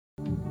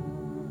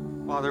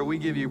Father, we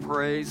give you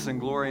praise and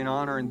glory and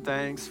honor and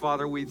thanks.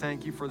 Father, we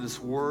thank you for this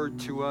word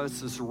to us,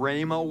 this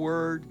Rhema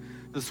word,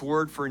 this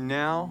word for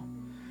now.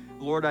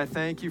 Lord, I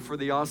thank you for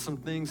the awesome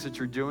things that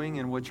you're doing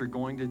and what you're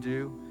going to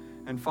do.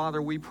 And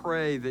Father, we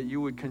pray that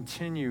you would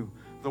continue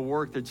the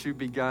work that you've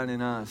begun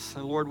in us.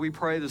 And Lord, we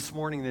pray this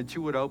morning that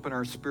you would open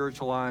our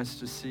spiritual eyes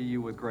to see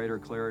you with greater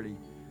clarity,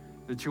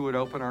 that you would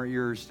open our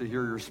ears to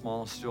hear your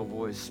small, still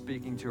voice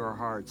speaking to our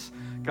hearts.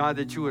 God,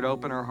 that you would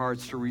open our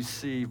hearts to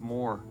receive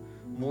more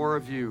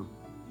of you,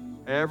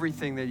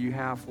 everything that you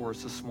have for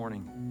us this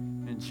morning.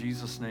 In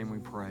Jesus' name we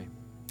pray.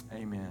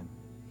 Amen.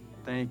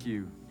 Thank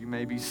you. You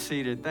may be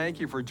seated.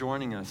 Thank you for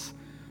joining us.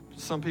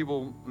 Some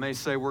people may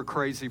say we're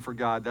crazy for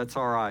God. That's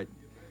all right.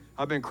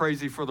 I've been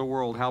crazy for the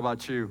world. How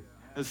about you?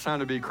 It's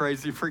time to be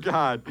crazy for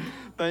God.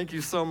 Thank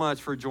you so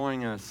much for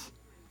joining us.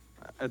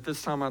 At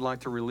this time, I'd like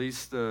to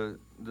release the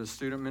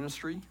student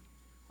ministry.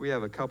 We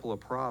have a couple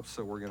of props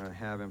that we're going to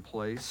have in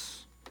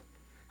place.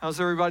 How's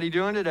everybody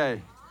doing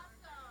today?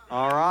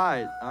 All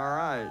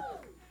right.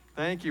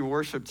 Thank you,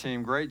 worship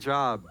team. Great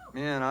job.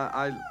 Man,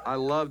 I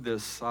love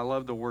this. I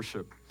love the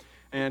worship.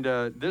 And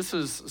this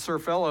is Sir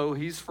Fellow.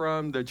 He's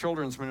from the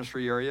children's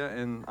ministry area,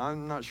 and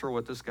I'm not sure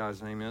what this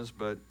guy's name is,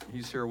 but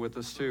he's here with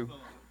us too.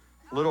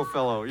 Little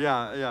Fellow,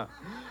 yeah.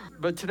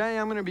 But today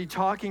I'm going to be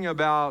talking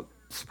about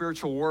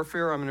spiritual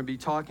warfare. I'm going to be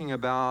talking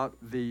about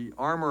the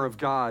armor of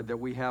God that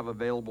we have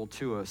available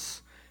to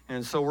us.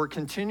 And so we're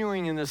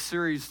continuing in this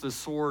series, The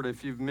Sword.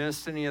 If you've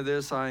missed any of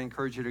this, I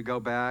encourage you to go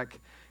back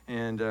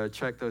and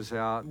check those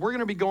out. We're going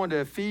to be going to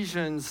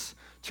Ephesians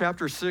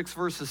chapter 6,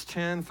 verses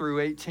 10 through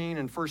 18,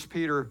 and 1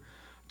 Peter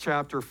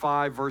chapter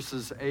 5,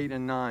 verses 8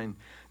 and 9.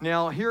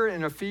 Now, here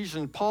in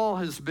Ephesians, Paul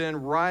has been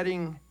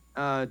writing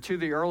to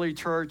the early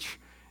church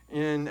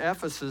in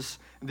Ephesus,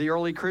 the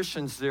early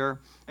Christians there,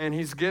 and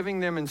he's giving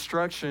them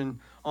instruction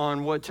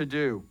on what to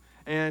do.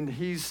 And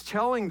he's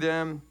telling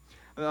them,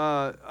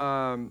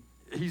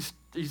 he's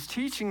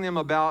teaching them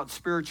about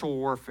spiritual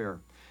warfare.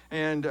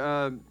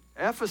 And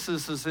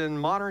Ephesus is in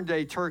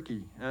modern-day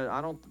Turkey. I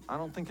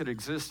don't think it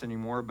exists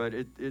anymore, but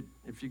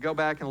if you go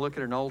back and look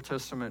at an Old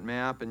Testament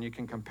map and you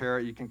can compare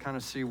it, you can kind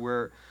of see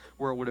where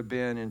it would have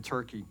been in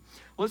Turkey.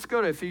 Let's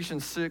go to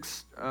Ephesians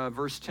 6,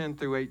 verse 10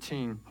 through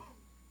 18.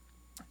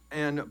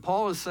 And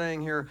Paul is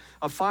saying here,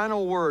 a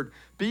final word,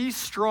 be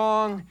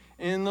strong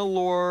in the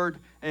Lord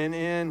and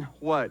in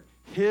what?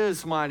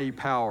 His mighty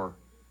power.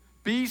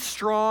 Be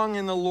strong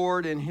in the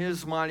Lord and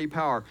his mighty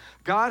power.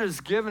 God has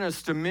given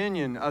us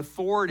dominion,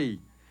 authority,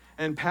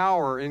 and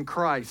power in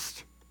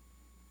Christ.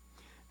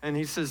 And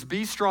he says,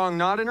 be strong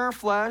not in our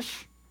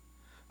flesh,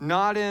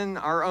 not in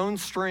our own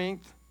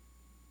strength,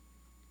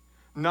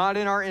 not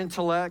in our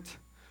intellect,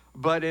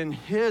 but in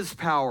his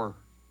power.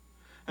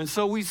 And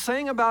so we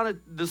sang about it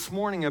this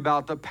morning,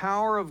 about the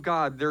power of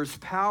God. There's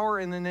power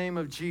in the name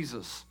of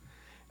Jesus.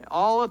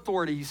 All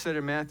authority, he said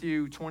in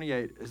Matthew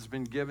 28, has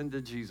been given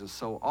to Jesus.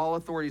 So all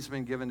authority has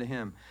been given to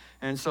him.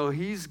 And so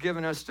he's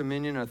given us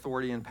dominion,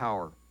 authority, and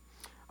power.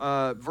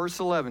 Verse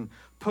 11,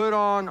 put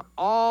on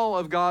all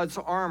of God's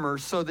armor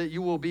so that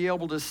you will be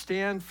able to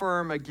stand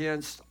firm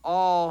against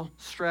all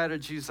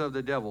strategies of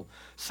the devil.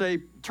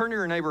 Turn to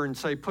your neighbor and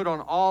say, put on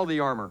all the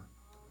armor.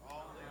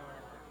 All the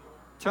armor.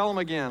 Tell them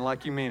again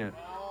like you mean it.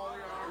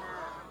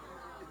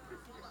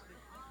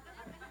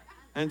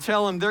 And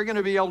tell them they're going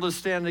to be able to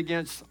stand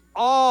against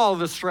all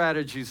the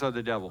strategies of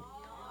the devil.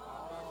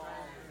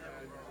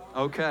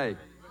 Okay.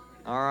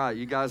 All right.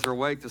 You guys are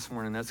awake this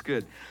morning. That's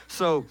good.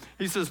 So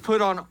he says,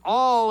 put on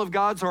all of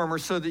God's armor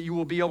so that you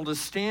will be able to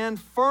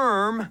stand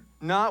firm,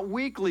 not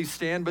weakly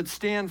stand, but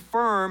stand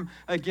firm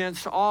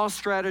against all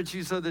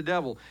strategies of the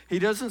devil. He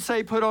doesn't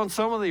say put on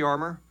some of the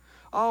armor.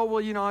 Oh,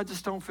 well, I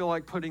just don't feel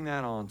like putting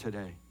that on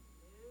today.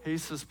 He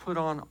says put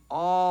on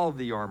all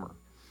the armor.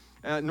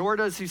 Nor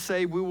does he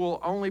say we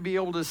will only be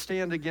able to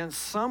stand against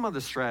some of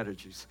the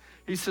strategies.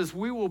 He says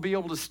we will be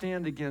able to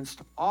stand against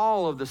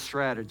all of the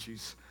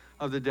strategies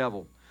of the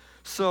devil.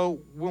 So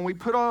when we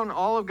put on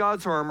all of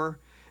God's armor,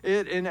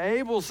 it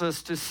enables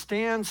us to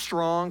stand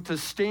strong, to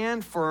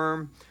stand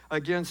firm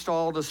against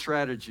all the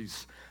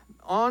strategies.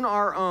 On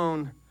our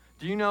own,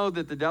 do you know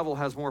that the devil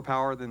has more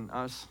power than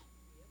us?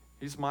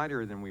 He's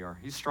mightier than we are.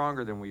 He's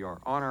stronger than we are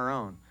on our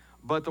own.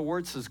 But the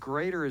word says,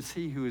 greater is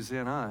he who is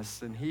in us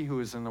than he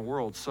who is in the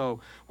world. So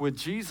with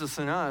Jesus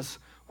in us,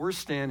 we're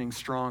standing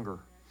stronger.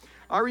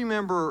 I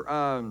remember,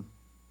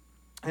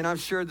 and I've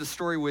shared the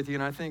story with you,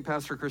 and I think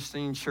Pastor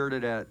Christine shared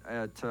it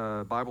at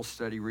Bible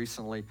study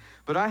recently.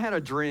 But I had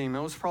a dream.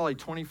 It was probably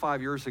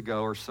 25 years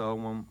ago or so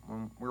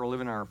when we were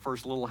living in our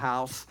first little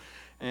house.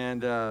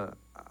 And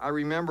I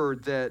remember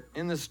that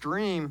in this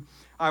dream,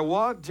 I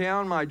walked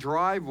down my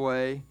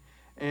driveway,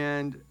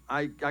 and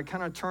I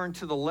kind of turned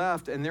to the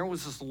left, and there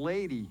was this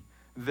lady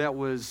that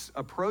was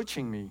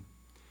approaching me.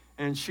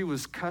 And she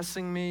was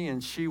cussing me,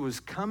 and she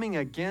was coming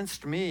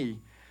against me.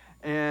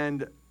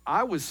 And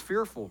I was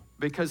fearful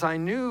because I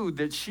knew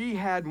that she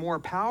had more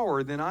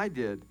power than I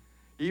did.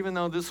 Even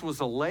though this was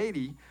a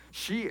lady,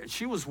 she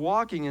was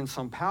walking in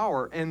some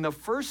power. And the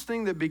first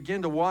thing that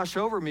began to wash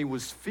over me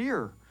was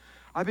fear.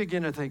 I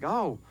began to think,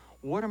 oh,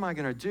 what am I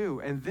going to do?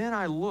 And then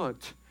I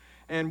looked,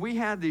 and we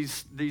had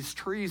these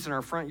trees in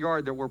our front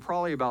yard that were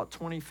probably about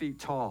 20 feet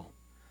tall.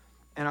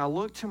 And I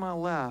looked to my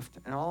left,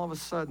 and all of a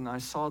sudden I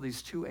saw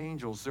these two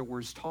angels that were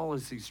as tall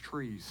as these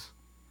trees.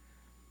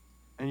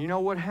 And you know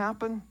what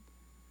happened?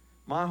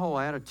 My whole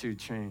attitude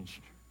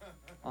changed.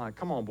 All right,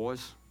 come on,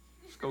 boys.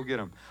 Let's go get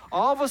them.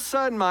 All of a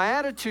sudden, my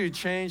attitude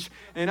changed,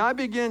 and I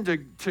began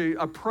to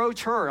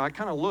approach her. I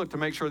kind of looked to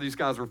make sure these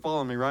guys were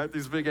following me, right?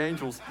 These big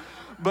angels.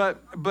 But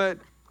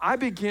I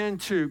began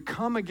to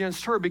come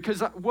against her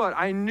because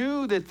I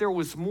knew that there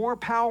was more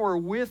power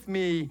with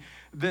me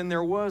than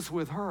there was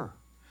with her.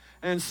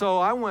 And so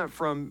I went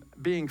from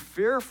being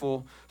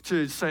fearful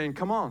to saying,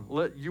 come on,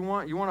 you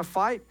want to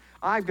fight?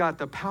 I've got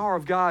the power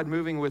of God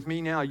moving with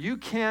me now. You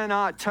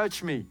cannot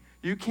touch me.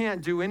 You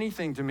can't do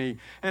anything to me.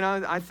 And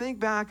I think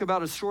back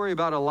about a story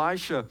about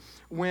Elisha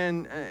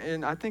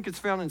and I think it's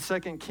found in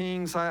 2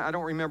 Kings. I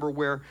don't remember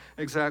where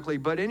exactly.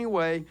 But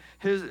anyway,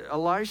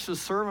 Elisha's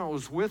servant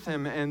was with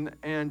him.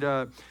 And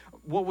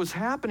what was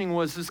happening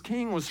was this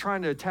king was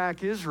trying to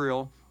attack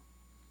Israel.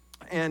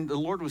 And the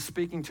Lord was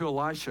speaking to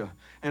Elisha.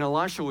 And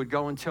Elisha would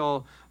go and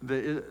tell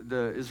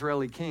the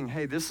Israeli king,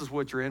 hey, this is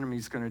what your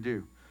enemy's going to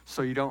do.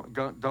 So you don't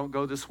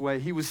go this way.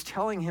 He was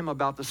telling him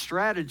about the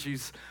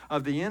strategies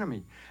of the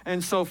enemy.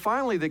 And so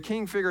finally the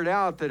king figured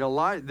out that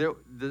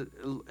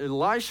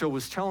Elisha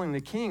was telling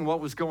the king what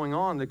was going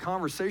on, the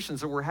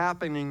conversations that were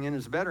happening in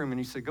his bedroom. And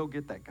he said, go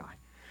get that guy.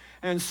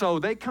 And so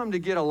they come to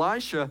get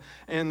Elisha,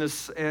 and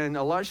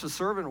Elisha's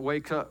servant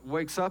wakes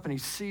up and he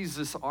sees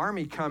this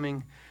army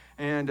coming.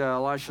 And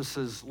Elisha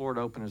says, Lord,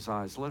 open his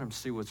eyes. Let him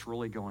see what's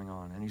really going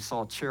on. And he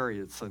saw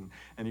chariots, and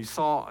he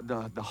saw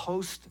the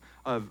host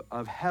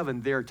of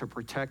heaven there to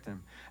protect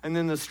him. And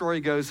then the story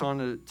goes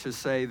on to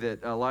say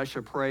that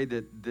Elisha prayed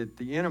that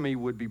the enemy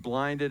would be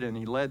blinded, and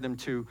he led them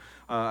to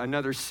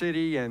another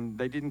city, and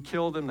they didn't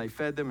kill them. They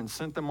fed them and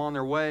sent them on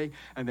their way,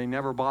 and they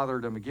never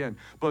bothered them again.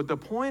 But the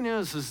point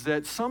is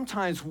that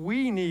sometimes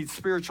we need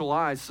spiritual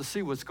eyes to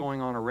see what's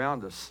going on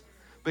around us.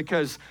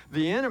 Because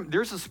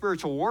there's a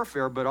spiritual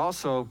warfare, but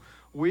also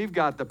we've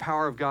got the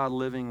power of God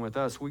living with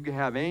us. We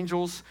have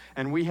angels,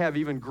 and we have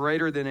even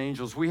greater than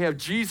angels. We have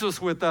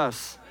Jesus with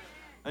us.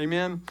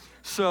 Amen?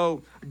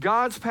 So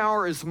God's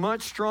power is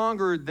much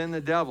stronger than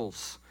the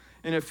devil's.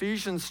 In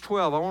Ephesians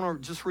 12, I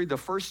want to just read the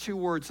first two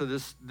words of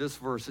this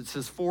verse. It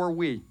says, for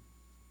we.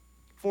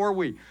 For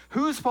we.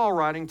 Who is Paul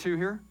writing to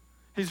here?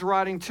 He's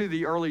writing to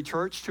the early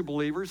church, to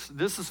believers.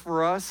 This is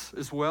for us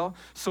as well.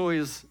 So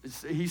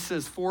he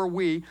says, for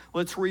we,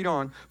 let's read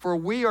on. For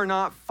we are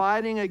not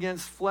fighting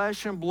against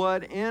flesh and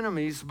blood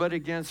enemies, but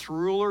against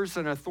rulers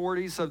and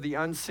authorities of the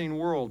unseen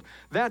world.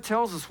 That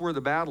tells us where the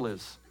battle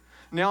is.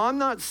 Now, I'm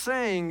not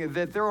saying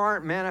that there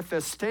aren't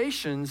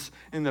manifestations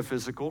in the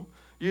physical.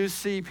 You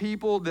see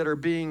people that are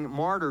being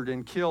martyred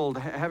and killed,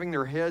 having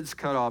their heads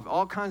cut off,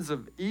 all kinds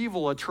of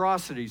evil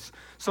atrocities.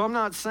 So I'm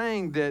not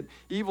saying that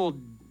evil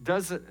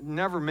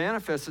never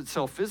manifests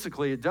itself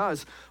physically. It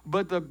does.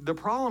 But the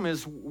problem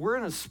is we're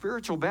in a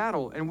spiritual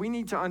battle, and we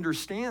need to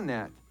understand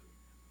that.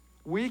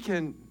 We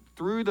can,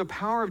 through the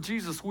power of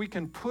Jesus, we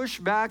can push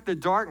back the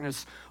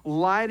darkness,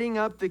 lighting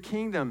up the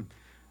kingdom.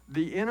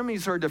 The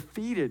enemies are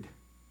defeated.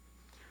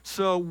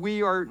 So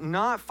we are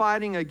not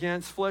fighting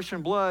against flesh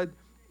and blood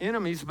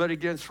enemies, but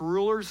against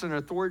rulers and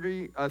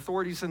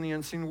authorities in the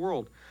unseen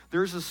world.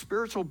 There's a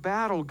spiritual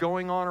battle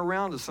going on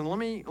around us. And let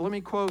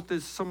me quote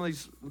some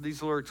of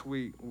these lyrics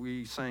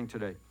we sang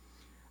today.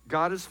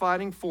 God is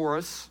fighting for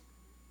us,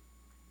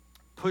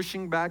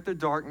 pushing back the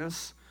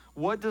darkness.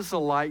 What does the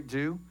light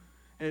do?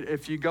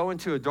 If you go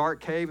into a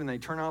dark cave and they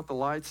turn out the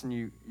lights and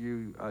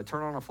you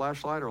turn on a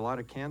flashlight or light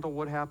a candle,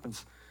 what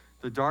happens?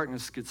 The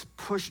darkness gets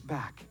pushed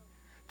back.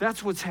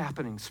 That's what's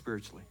happening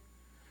spiritually.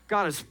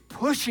 God is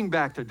pushing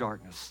back the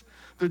darkness.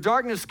 The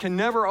darkness can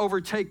never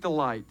overtake the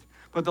light,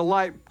 but the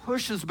light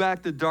pushes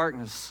back the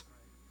darkness,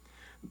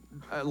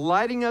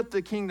 lighting up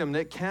the kingdom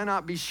that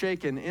cannot be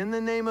shaken. In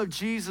the name of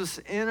Jesus,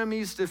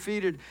 enemies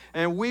defeated,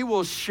 and we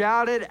will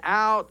shout it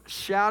out,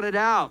 shout it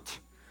out.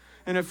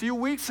 And a few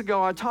weeks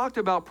ago, I talked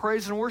about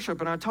praise and worship,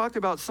 and I talked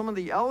about some of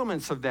the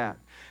elements of that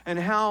and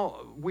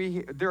how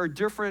there are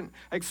different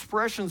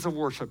expressions of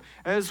worship.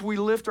 As we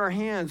lift our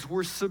hands,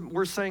 we're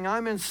saying,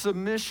 I'm in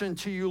submission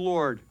to you,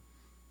 Lord.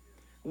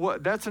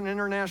 That's an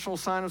international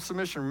sign of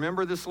submission.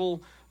 Remember this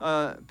little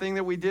thing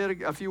that we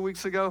did a few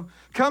weeks ago?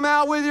 Come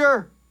out with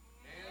your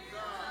hands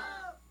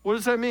up. What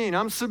does that mean?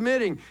 I'm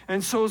submitting.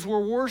 And so as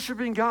we're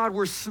worshiping God,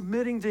 we're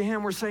submitting to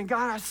Him. We're saying,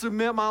 God, I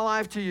submit my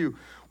life to you.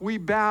 We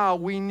bow,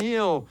 we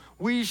kneel,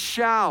 we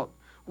shout,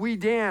 we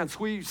dance,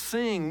 we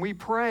sing, we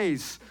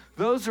praise.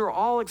 Those are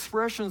all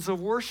expressions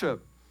of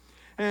worship.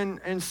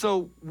 And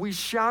so we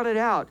shout it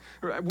out.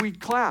 We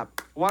clap.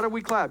 Why do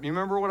we clap? You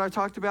remember what I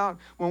talked about?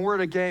 When we're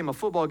at a game, a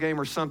football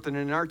game or something,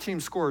 and our team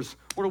scores,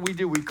 what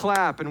do? We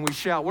clap and we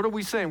shout. What are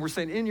we saying? We're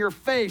saying, in your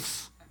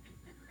face.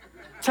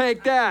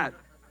 Take that.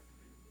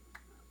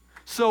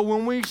 So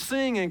when we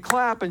sing and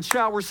clap and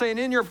shout, we're saying,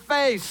 in your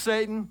face,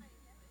 Satan.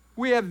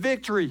 We have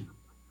victory.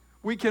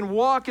 We can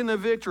walk in the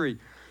victory.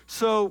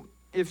 So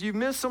if you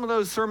missed some of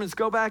those sermons,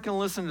 go back and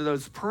listen to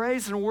those.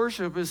 Praise and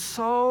worship is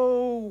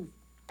so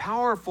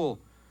powerful.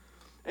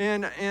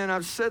 And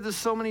I've said this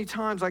so many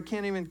times, I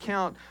can't even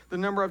count the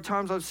number of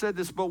times I've said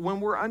this, but when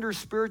we're under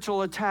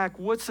spiritual attack,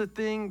 what's the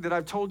thing that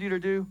I've told you to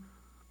do?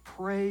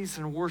 Praise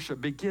and worship.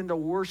 Begin to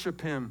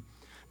worship him,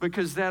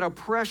 because that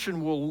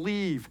oppression will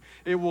leave.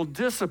 It will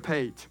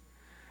dissipate.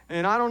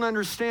 And I don't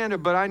understand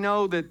it, but I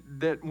know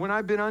that when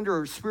I've been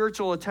under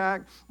spiritual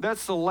attack,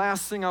 that's the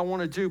last thing I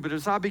want to do. But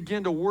as I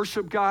begin to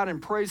worship God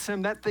and praise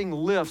him, that thing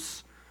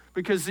lifts,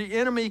 because the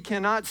enemy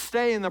cannot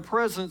stay in the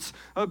presence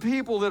of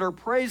people that are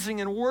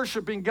praising and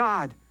worshiping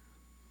God.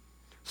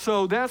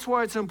 So that's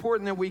why it's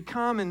important that we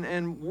come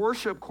and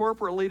worship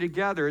corporately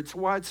together. It's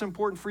why it's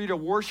important for you to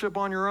worship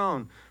on your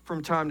own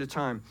from time to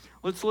time.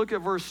 Let's look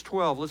at verse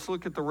 12. Let's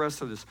look at the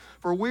rest of this.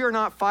 For we are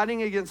not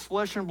fighting against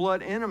flesh and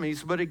blood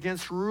enemies, but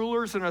against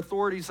rulers and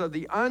authorities of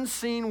the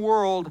unseen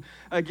world,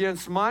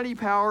 against mighty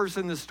powers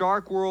in this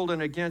dark world,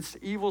 and against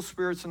evil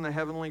spirits in the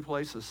heavenly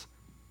places.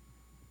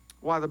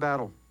 Why the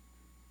battle?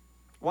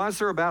 Why is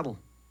there a battle?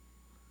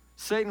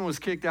 Satan was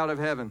kicked out of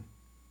heaven.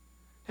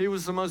 He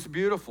was the most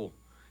beautiful.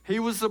 He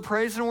was the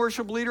praise and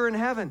worship leader in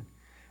heaven.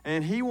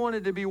 And he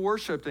wanted to be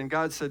worshiped. And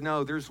God said,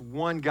 no, there's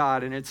one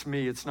God, and it's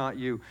me, it's not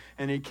you.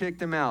 And he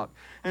kicked him out.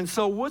 And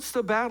so what's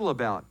the battle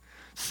about?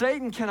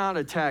 Satan cannot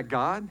attack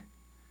God.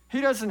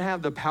 He doesn't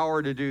have the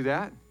power to do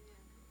that.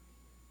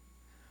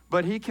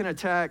 But he can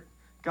attack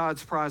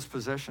God's prized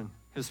possession,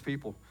 his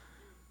people.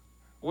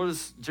 What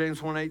does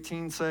James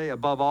 1:18 say?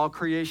 Above all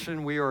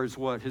creation, we are his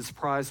what? His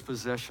prized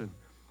possession.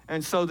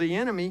 And so the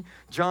enemy,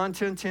 John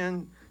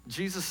 10:10,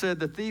 Jesus said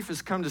the thief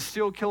has come to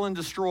steal, kill, and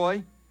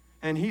destroy,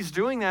 and he's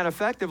doing that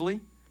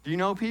effectively. Do you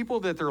know people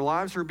that their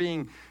lives are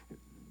being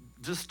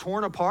just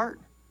torn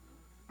apart?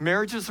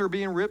 Marriages are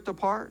being ripped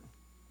apart.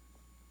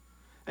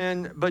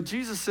 But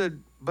Jesus said,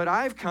 but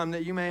I've come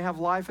that you may have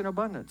life in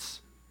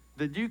abundance,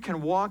 that you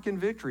can walk in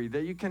victory,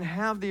 that you can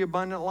have the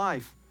abundant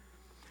life.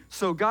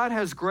 So God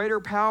has greater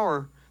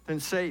power than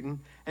Satan,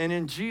 and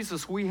in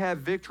Jesus we have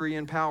victory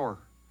and power.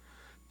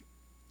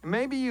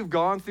 Maybe you've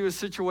gone through a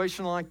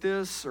situation like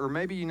this, or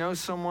maybe you know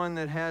someone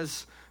that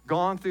has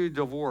gone through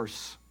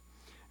divorce,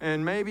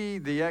 and maybe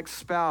the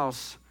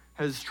ex-spouse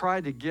has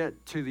tried to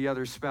get to the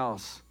other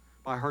spouse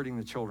by hurting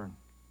the children.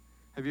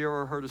 Have you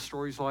ever heard of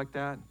stories like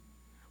that?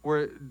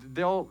 Where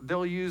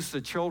they'll use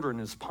the children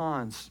as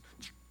pawns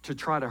to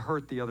try to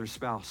hurt the other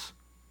spouse.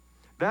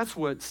 That's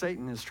what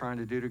Satan is trying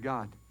to do to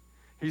God.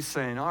 He's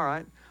saying, all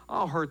right,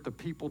 I'll hurt the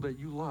people that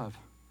you love.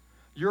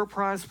 Your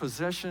prized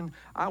possession,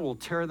 I will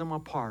tear them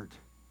apart.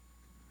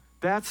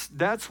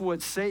 That's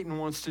what Satan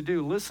wants to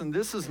do. Listen,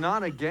 this is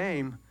not a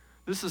game.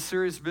 This is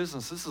serious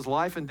business. This is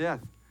life and death.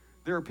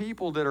 There are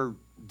people that are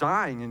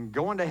dying and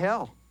going to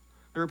hell.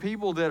 There are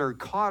people that are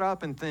caught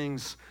up in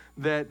things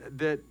that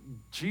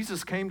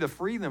Jesus came to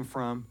free them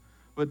from,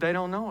 but they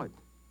don't know it.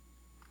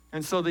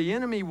 And so the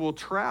enemy will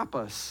trap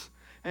us.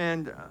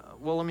 And,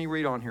 let me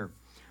read on here.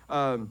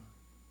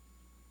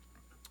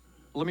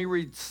 Let me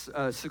read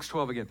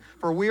 6:12 again.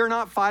 For we are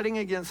not fighting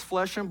against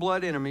flesh and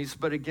blood enemies,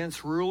 but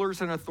against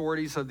rulers and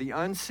authorities of the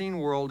unseen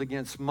world,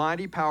 against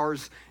mighty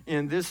powers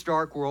in this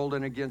dark world,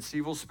 and against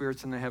evil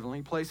spirits in the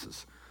heavenly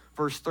places.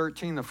 Verse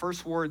 13, the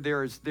first word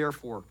there is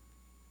therefore.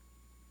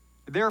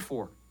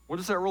 Therefore, what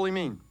does that really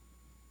mean?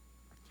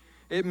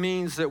 It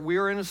means that we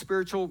are in a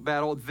spiritual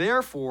battle.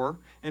 Therefore,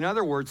 in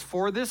other words,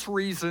 for this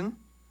reason,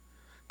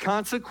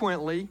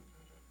 consequently,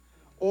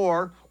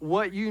 or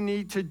what you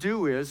need to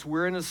do is,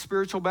 we're in a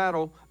spiritual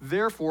battle,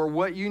 therefore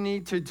what you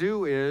need to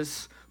do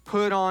is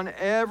put on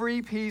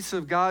every piece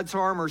of God's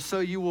armor so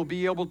you will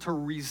be able to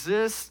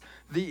resist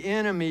the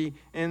enemy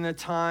in the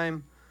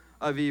time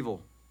of evil.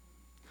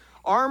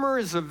 Armor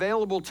is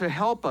available to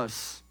help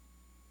us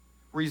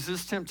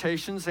resist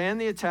temptations and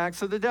the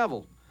attacks of the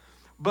devil.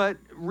 But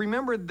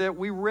remember that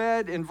we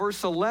read in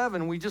verse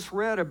 11, we just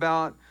read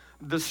about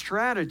the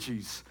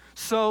strategies.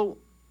 So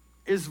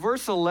is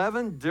verse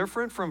 11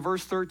 different from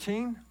verse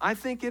 13? I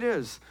think it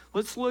is.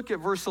 Let's look at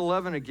verse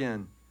 11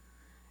 again.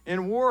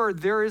 In war,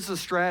 there is a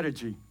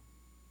strategy.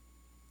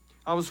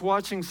 I was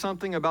watching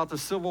something about the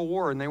Civil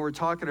War, and they were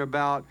talking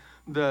about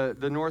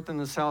the North and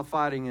the South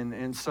fighting.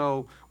 And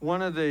so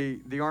one of the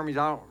armies,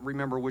 I don't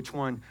remember which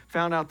one,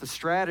 found out the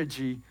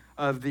strategy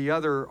of the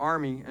other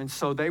army, and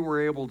so they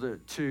were able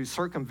to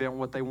circumvent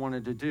what they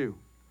wanted to do.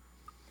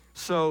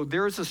 So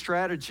there's a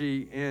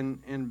strategy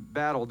in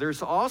battle.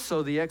 There's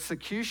also the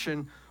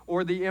execution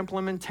or the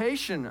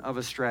implementation of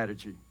a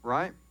strategy,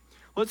 right?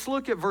 Let's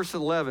look at verse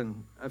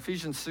 11.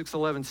 Ephesians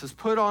 6:11 says,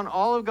 put on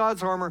all of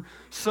God's armor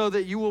so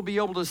that you will be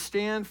able to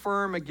stand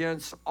firm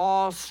against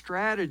all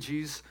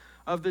strategies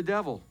of the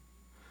devil.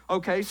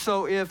 Okay,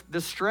 so if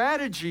the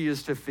strategy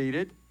is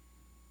defeated,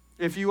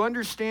 if you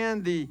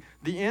understand the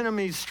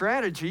enemy's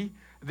strategy,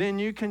 then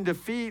you can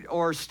defeat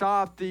or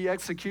stop the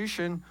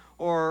execution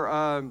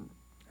or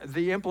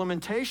the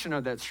implementation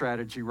of that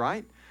strategy,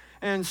 right?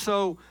 And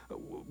so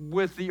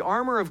with the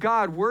armor of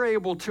God, we're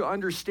able to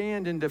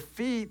understand and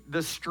defeat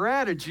the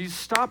strategies.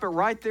 Stop it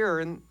right there,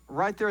 and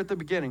right there at the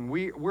beginning.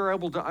 We're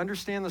able to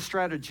understand the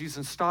strategies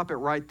and stop it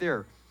right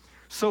there.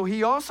 So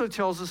he also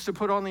tells us to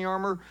put on the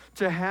armor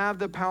to have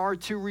the power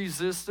to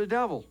resist the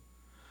devil.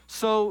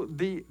 So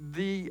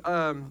the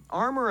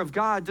armor of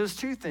God does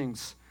two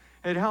things.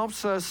 It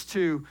helps us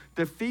to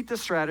defeat the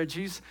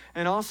strategies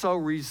and also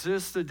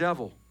resist the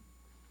devil.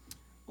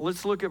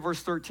 Let's look at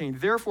verse 13.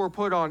 Therefore,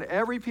 put on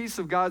every piece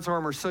of God's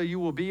armor so you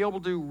will be able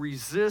to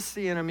resist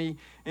the enemy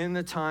in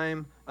the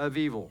time of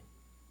evil.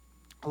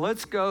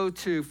 Let's go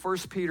to 1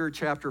 Peter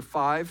chapter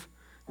 5.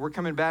 We're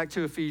coming back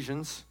to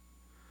Ephesians.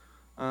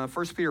 1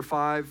 Peter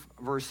 5,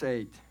 verse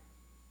 8.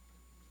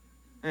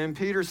 And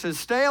Peter says,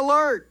 stay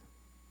alert.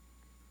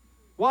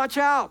 Watch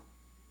out.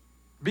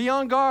 Be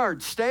on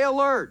guard. Stay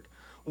alert.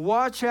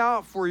 Watch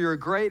out for your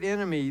great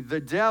enemy,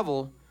 the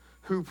devil,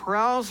 who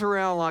prowls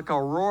around like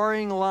a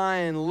roaring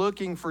lion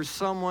looking for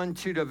someone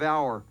to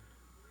devour.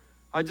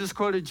 I just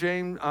quoted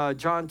John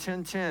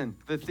 10:10.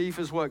 The thief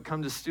is what?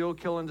 Come to steal,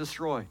 kill, and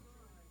destroy.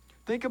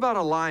 Think about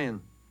a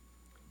lion.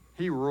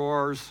 He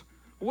roars.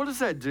 What does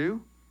that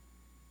do?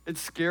 It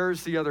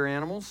scares the other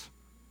animals,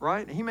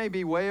 right? He may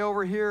be way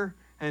over here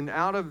and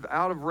out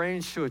of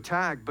range to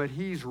attack, but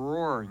he's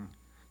roaring,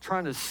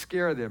 trying to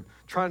scare them,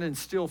 trying to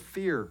instill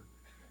fear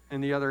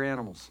in the other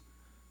animals.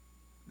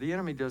 The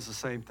enemy does the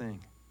same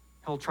thing.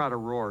 He'll try to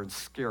roar and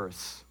scare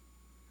us.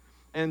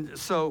 And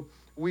so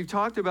we've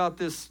talked about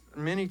this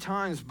many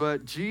times,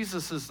 but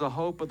Jesus is the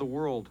hope of the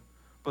world.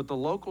 But the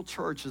local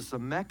church is the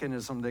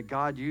mechanism that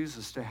God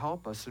uses to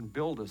help us and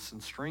build us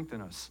and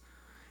strengthen us.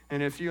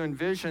 And if you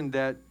envision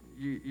that,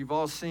 you've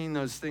all seen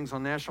those things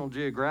on National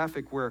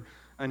Geographic where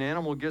an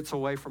animal gets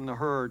away from the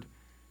herd,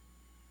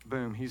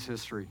 boom, he's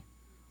history.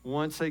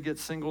 Once they get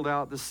singled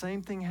out, the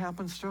same thing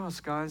happens to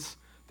us, guys.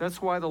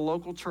 That's why the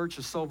local church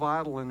is so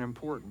vital and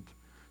important.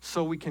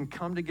 So we can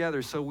come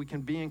together, so we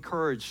can be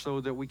encouraged,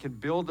 so that we can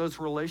build those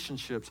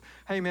relationships.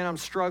 Hey, man, I'm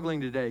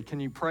struggling today. Can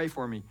you pray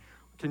for me?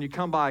 Can you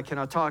come by? Can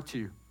I talk to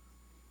you?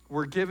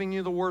 We're giving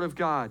you the Word of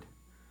God.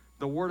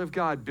 The Word of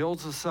God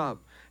builds us up.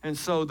 And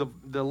so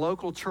the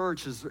local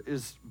church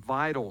is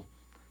vital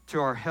to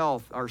our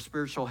health, our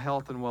spiritual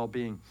health and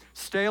well-being.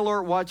 Stay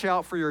alert, watch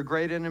out for your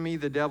great enemy,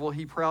 the devil.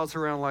 He prowls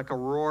around like a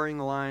roaring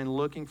lion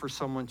looking for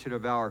someone to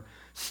devour.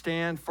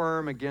 Stand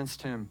firm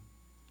against him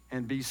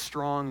and be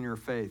strong in your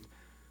faith.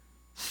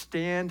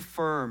 Stand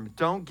firm.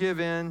 Don't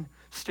give in.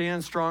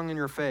 Stand strong in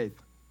your faith.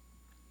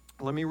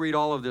 Let me read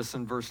all of this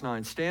in verse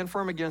 9. Stand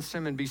firm against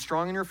him and be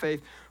strong in your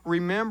faith.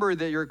 Remember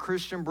that your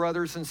Christian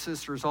brothers and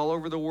sisters all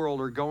over the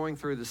world are going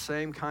through the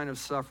same kind of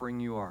suffering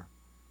you are.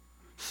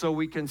 So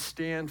we can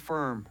stand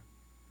firm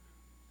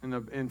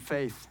in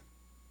faith.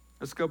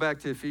 Let's go back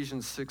to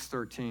Ephesians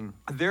 6:13.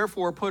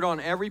 Therefore, put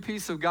on every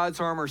piece of God's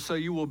armor so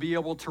you will be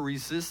able to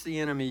resist the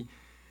enemy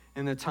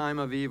in the time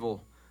of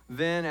evil.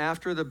 Then,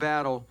 after the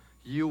battle,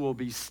 you will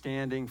be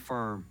standing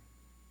firm.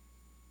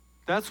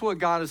 That's what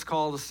God has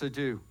called us to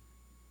do.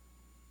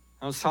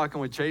 I was talking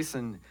with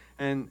Jason,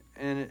 and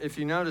if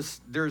you notice,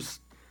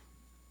 there's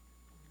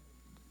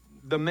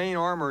the main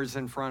armor is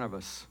in front of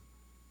us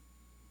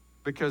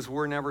because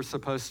we're never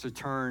supposed to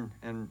turn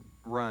and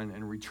run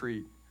and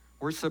retreat.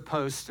 We're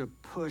supposed to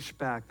push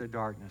back the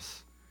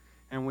darkness,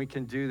 and we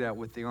can do that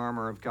with the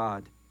armor of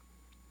God.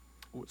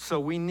 So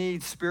we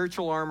need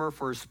spiritual armor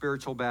for a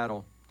spiritual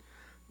battle.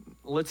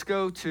 Let's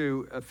go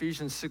to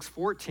Ephesians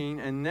 6:14,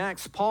 and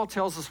next, Paul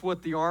tells us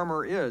what the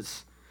armor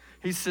is.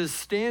 He says,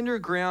 stand your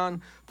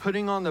ground,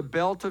 putting on the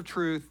belt of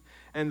truth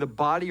and the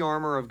body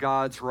armor of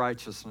God's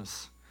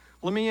righteousness.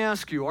 Let me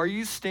ask you, are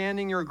you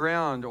standing your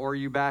ground or are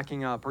you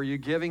backing up? Are you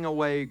giving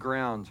away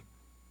ground?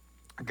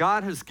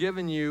 God has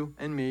given you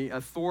and me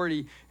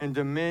authority and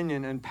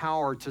dominion and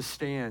power to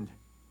stand.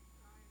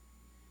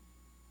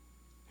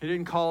 He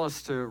didn't call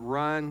us to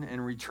run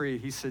and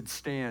retreat. He said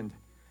stand.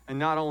 And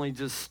not only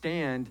just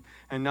stand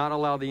and not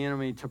allow the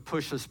enemy to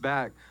push us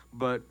back,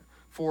 but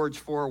forge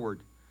forward.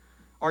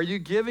 Are you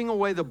giving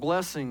away the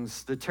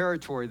blessings, the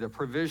territory, the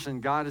provision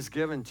God has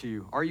given to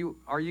you?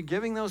 Are you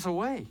giving those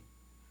away?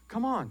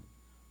 Come on.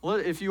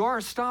 If you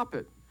are, stop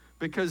it,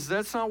 because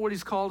that's not what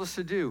he's called us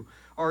to do.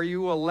 Are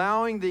you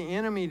allowing the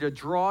enemy to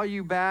draw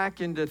you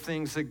back into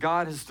things that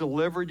God has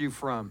delivered you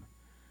from?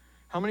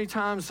 How many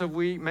times have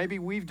maybe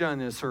we've done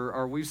this,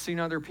 or we've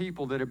seen other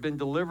people that have been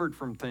delivered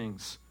from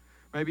things,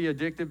 maybe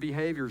addictive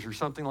behaviors or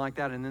something like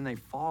that, and then they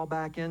fall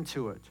back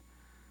into it.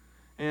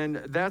 And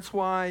that's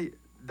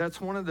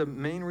one of the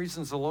main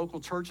reasons the local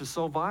church is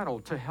so vital,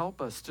 to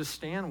help us, to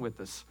stand with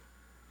us.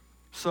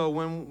 So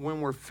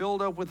when we're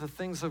filled up with the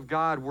things of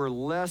God, we're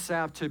less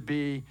apt to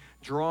be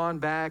drawn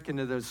back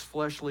into those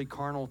fleshly,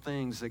 carnal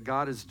things that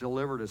God has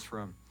delivered us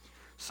from.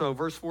 So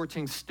verse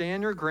 14,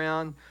 stand your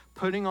ground,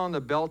 putting on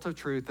the belt of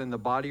truth and the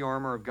body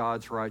armor of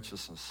God's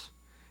righteousness.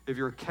 If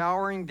you're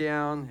cowering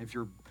down, if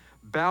you're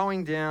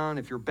bowing down,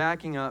 if you're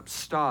backing up,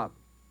 stop.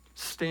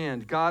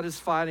 Stand. God is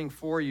fighting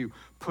for you,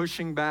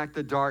 pushing back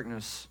the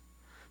darkness.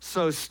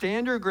 So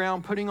stand your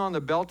ground, putting on the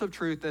belt of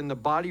truth and the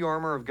body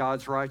armor of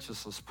God's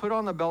righteousness. Put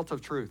on the belt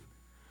of truth.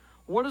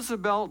 What does the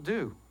belt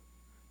do?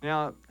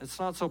 Now, it's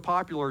not so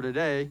popular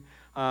today,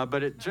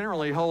 but it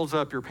generally holds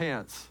up your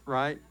pants,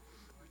 right?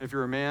 If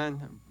you're a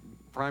man,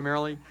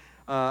 primarily.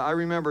 I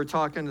remember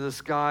talking to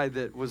this guy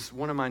that was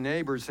one of my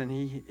neighbors, and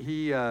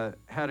he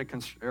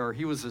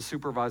was a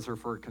supervisor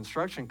for a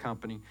construction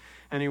company,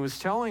 and he was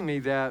telling me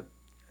that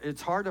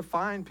it's hard to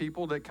find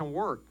people that can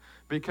work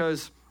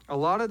because a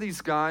lot of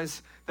these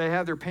guys, they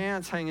have their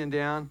pants hanging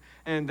down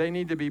and they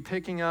need to be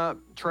picking up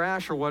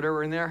trash or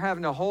whatever, and they're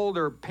having to hold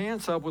their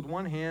pants up with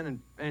one hand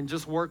and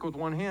just work with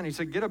one hand. He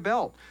said, get a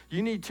belt.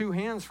 You need two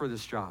hands for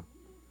this job.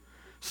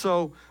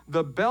 So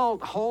the belt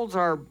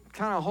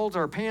kind of holds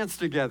our pants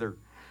together.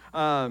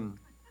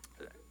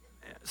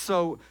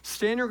 So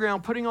stand your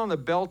ground, putting on the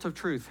belt of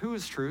truth. Who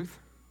is truth?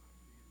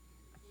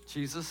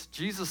 Jesus.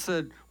 Jesus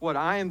said, what?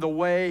 I am the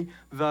way,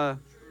 the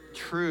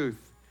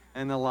truth,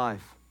 and the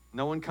life.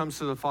 No one comes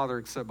to the Father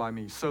except by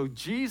me. So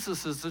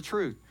Jesus is the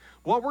truth.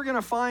 What we're going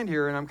to find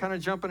here, and I'm kind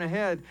of jumping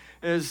ahead,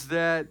 is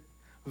that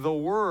the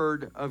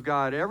Word of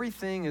God,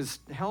 everything is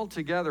held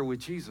together with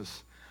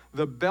Jesus.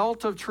 The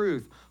belt of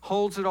truth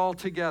holds it all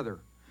together.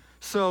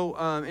 So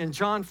in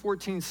John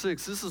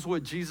 14:6, this is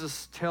what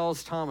Jesus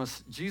tells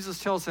Thomas.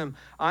 Jesus tells him,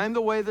 I am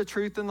the way, the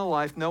truth, and the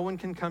life. No one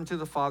can come to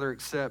the Father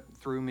except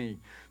through me.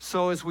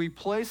 So as we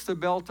place the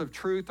belt of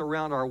truth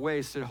around our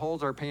waist, it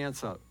holds our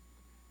pants up.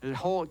 It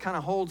kind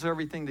of holds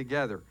everything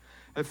together.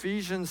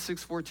 Ephesians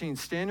 6:14,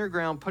 stand your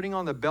ground, putting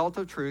on the belt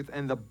of truth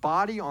and the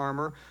body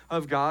armor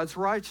of God's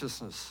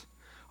righteousness.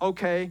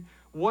 Okay,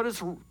 what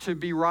does to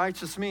be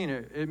righteous mean?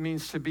 It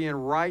means to be in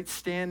right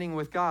standing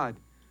with God.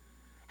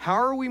 How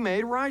are we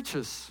made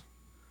righteous?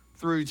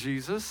 Through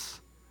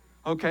Jesus.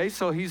 Okay,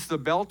 so he's the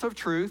belt of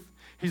truth.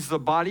 He's the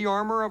body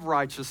armor of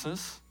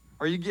righteousness.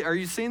 Are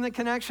you seeing the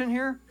connection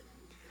here?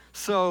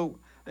 So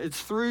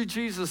it's through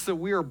Jesus that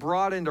we are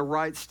brought into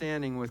right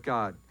standing with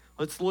God.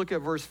 Let's look at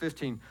verse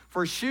 15.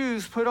 For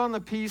shoes, put on the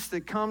peace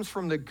that comes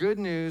from the good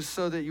news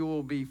so that you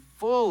will be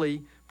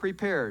fully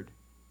prepared.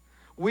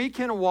 We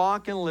can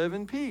walk and live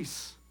in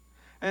peace.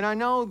 And I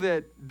know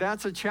that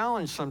that's a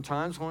challenge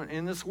sometimes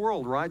in this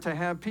world, right? To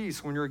have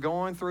peace when you're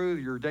going through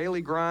your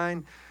daily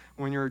grind,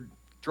 when you're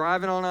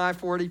driving on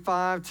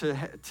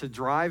I-45 to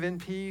drive in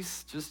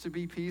peace, just to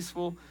be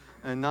peaceful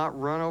and not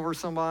run over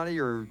somebody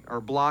or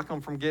block them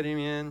from getting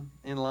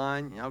in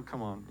line. Oh,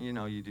 come on. You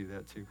know you do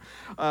that too.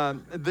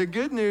 The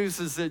good news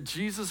is that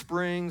Jesus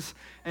brings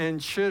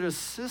and should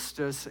assist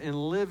us in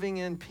living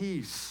in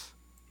peace.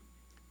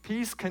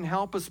 Peace can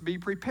help us be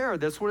prepared.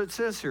 That's what it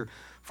says here.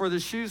 For the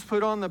shoes,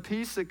 put on the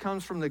peace that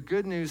comes from the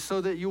good news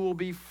so that you will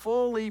be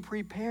fully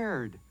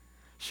prepared.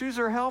 Shoes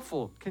are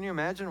helpful. Can you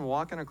imagine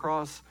walking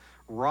across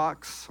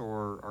rocks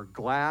or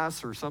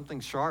glass or something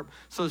sharp?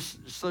 So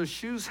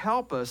shoes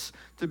help us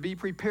to be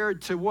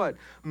prepared to what?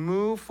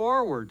 Move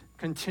forward.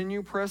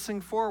 Continue pressing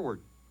forward.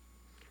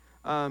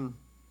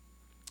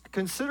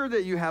 Consider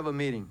that you have a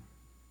meeting.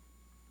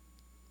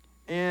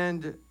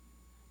 And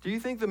do you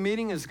think the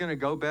meeting is going to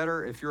go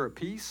better if you're at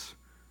peace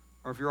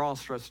or if you're all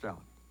stressed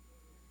out?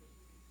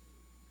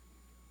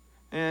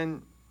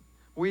 And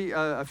we,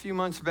 a few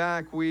months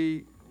back,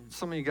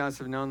 some of you guys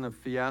have known the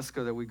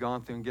fiasco that we've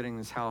gone through in getting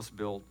this house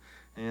built.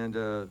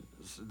 And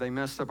they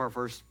messed up our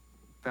first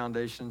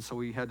foundation, so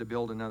we had to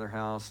build another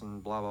house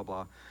and blah, blah,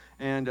 blah.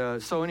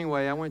 And so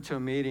anyway, I went to a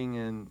meeting,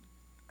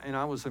 and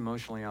I was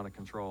emotionally out of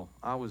control.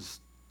 I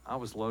was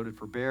loaded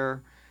for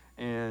bear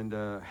and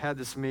had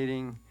this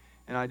meeting,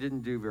 and I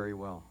didn't do very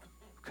well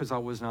because I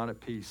was not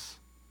at peace.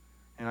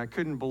 And I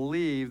couldn't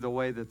believe the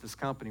way that this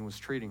company was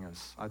treating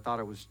us. I thought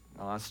it was,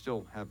 I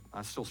still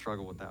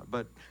struggle with that,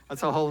 but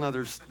that's a whole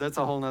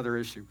nother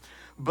issue.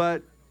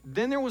 But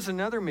then there was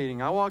another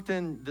meeting. I walked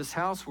in this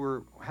house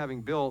we're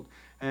having built,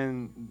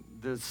 and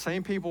the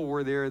same people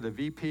were there, the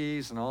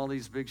VPs and all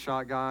these big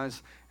shot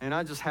guys, and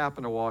I just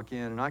happened to walk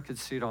in, and I could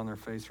see it on their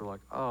face. They're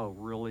like, oh,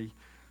 really?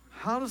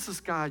 How does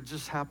this guy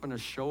just happen to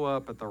show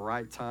up at the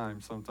right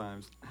time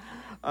sometimes?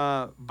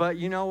 But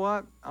you know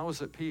what? I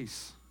was at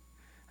peace.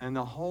 And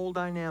the whole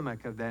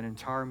dynamic of that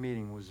entire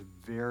meeting was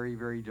very,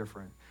 very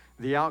different.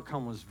 The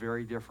outcome was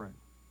very different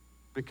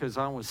because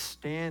I was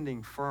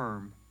standing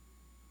firm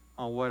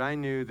on what I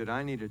knew that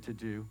I needed to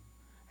do,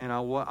 and I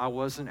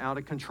wasn't out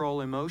of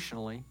control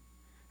emotionally,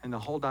 and the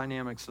whole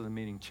dynamics of the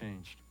meeting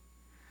changed.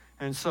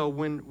 And so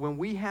when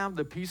we have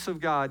the peace of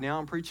God, now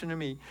I'm preaching to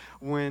me,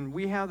 when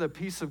we have the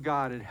peace of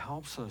God, it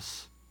helps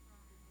us.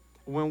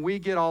 When we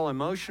get all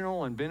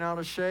emotional and bent out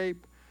of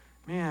shape,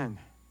 man,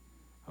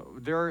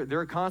 there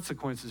are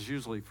consequences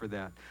usually for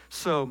that.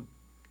 So,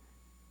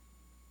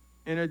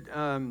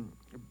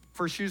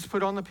 for shoes,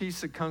 put on the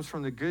peace that comes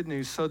from the good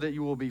news so that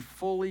you will be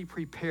fully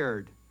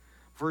prepared.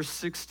 Verse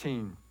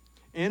 16.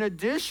 In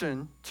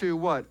addition to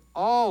what?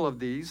 All of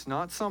these,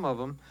 not some of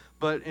them,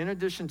 but in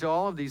addition to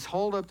all of these,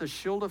 hold up the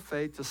shield of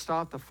faith to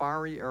stop the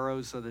fiery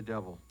arrows of the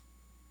devil.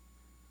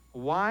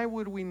 Why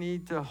would we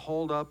need to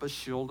hold up a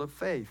shield of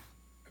faith?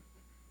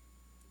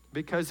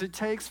 Because it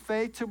takes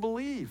faith to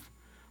believe,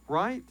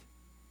 right?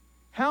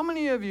 How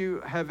many of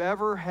you have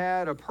ever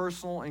had a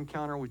personal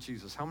encounter with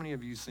Jesus? How many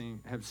of you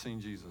have seen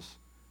Jesus?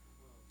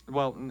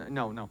 Well,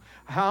 no.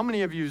 How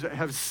many of you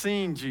have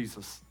seen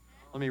Jesus?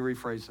 Let me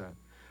rephrase that.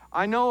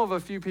 I know of a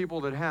few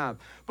people that have,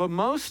 but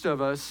most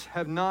of us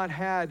have not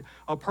had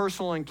a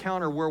personal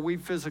encounter where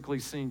we've physically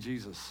seen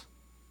Jesus.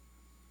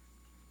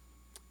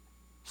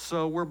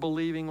 So we're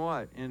believing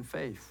what? In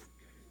faith,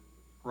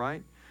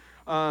 right?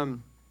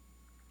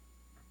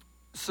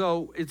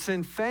 So it's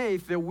in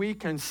faith that we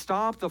can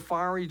stop the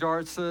fiery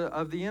darts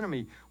of the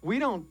enemy. We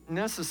don't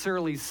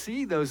necessarily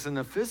see those in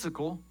the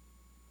physical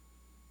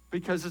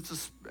because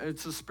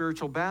it's a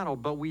spiritual battle,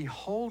 but we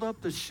hold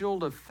up the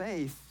shield of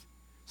faith.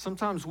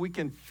 Sometimes we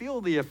can feel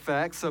the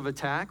effects of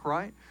attack,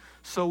 right?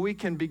 So we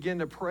can begin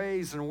to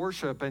praise and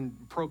worship and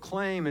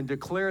proclaim and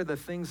declare the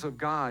things of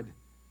God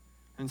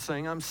and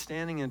saying, I'm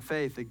standing in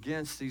faith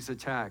against these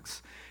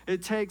attacks.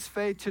 It takes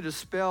faith to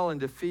dispel and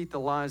defeat the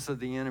lies of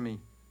the enemy.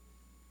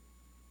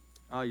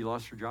 Oh, you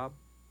lost your job?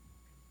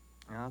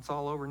 Yeah, it's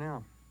all over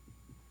now.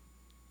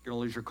 You're going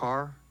to lose your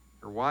car,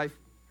 your wife,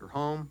 your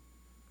home,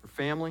 your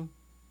family,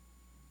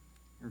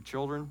 your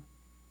children.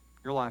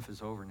 Your life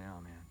is over now,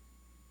 man.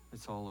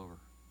 It's all over.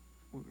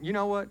 You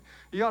know what?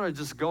 You ought to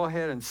just go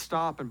ahead and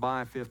stop and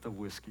buy a fifth of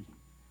whiskey.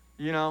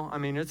 You know, I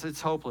mean, it's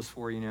hopeless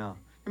for you now.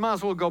 You might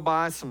as well go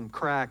buy some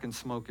crack and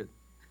smoke it.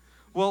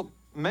 Well,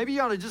 maybe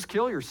you ought to just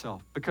kill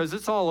yourself because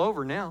it's all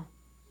over now.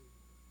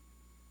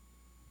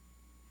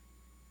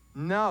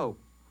 No.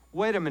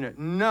 Wait a minute.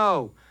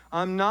 No.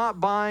 I'm not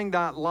buying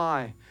that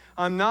lie.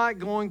 I'm not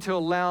going to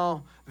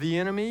allow the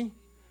enemy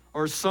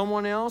or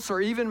someone else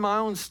or even my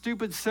own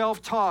stupid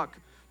self-talk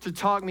to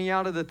talk me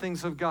out of the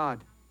things of God.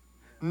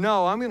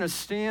 No, I'm going to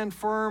stand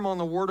firm on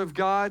the Word of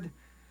God.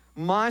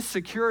 My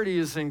security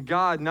is in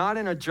God, not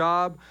in a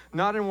job,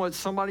 not in what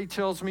somebody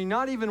tells me,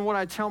 not even what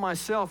I tell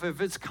myself if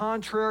it's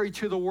contrary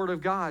to the Word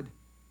of God.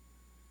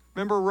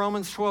 Remember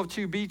Romans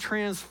 12:2, be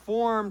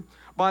transformed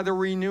by the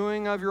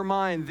renewing of your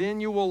mind. Then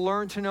you will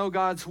learn to know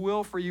God's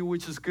will for you,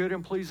 which is good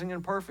and pleasing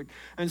and perfect.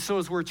 And so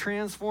as we're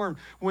transformed,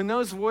 when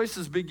those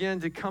voices begin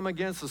to come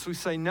against us, we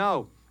say,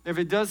 no. If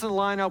it doesn't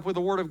line up with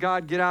the Word of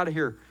God, get out of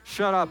here.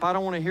 Shut up. I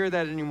don't want to hear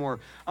that anymore.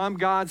 I'm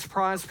God's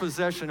prized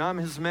possession. I'm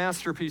His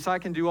masterpiece. I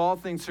can do all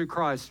things through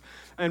Christ.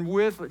 And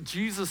with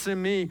Jesus in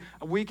me,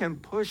 we can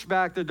push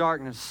back the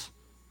darkness.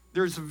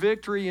 There's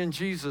victory in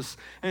Jesus.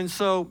 And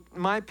so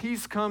my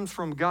peace comes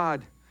from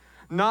God,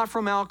 not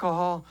from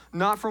alcohol,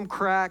 not from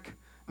crack,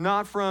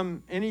 not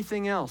from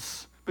anything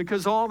else,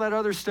 because all that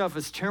other stuff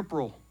is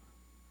temporal.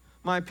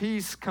 My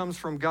peace comes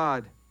from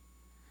God.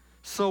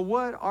 So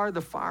what are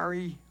the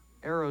fiery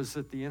arrows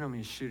that the enemy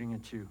is shooting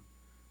at you?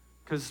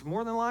 Because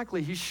more than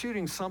likely, he's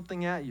shooting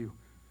something at you.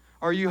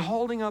 Are you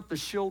holding up the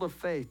shield of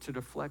faith to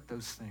deflect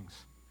those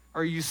things?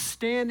 Are you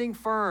standing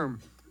firm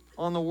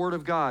on the Word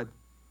of God?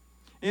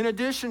 In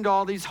addition to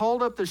all these,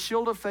 hold up the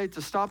shield of faith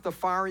to stop the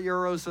fiery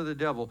arrows of the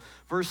devil.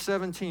 Verse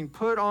 17,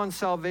 put on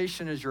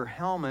salvation as your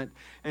helmet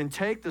and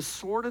take the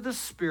sword of the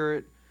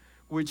Spirit,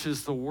 which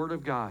is the Word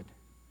of God.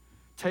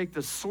 Take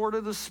the sword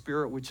of the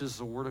Spirit, which is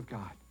the Word of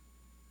God.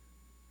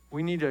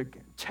 We need to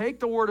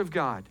take the Word of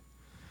God.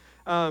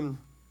 As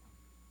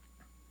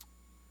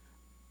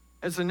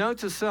a note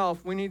to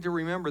self, we need to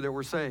remember that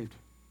we're saved.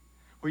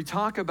 We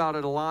talk about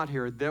it a lot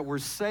here, that we're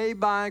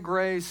saved by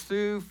grace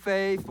through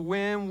faith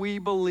when we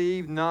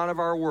believe, not of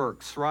our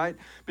works, right?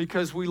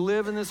 Because we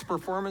live in this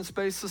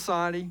performance-based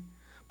society,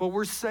 but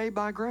we're saved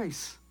by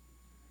grace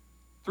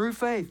through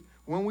faith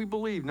when we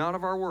believe, not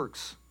of our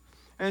works.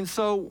 And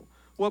so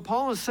what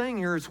Paul is saying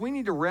here is we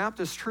need to wrap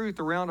this truth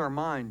around our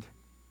mind.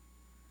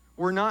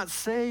 We're not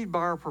saved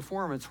by our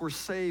performance. We're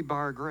saved by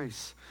our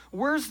grace.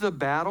 Where's the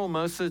battle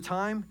most of the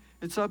time?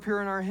 It's up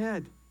here in our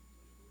head,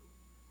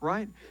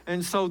 right?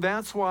 And so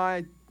that's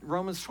why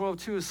Romans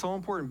 12:2 is so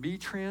important. Be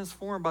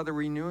transformed by the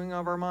renewing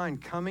of our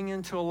mind, coming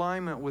into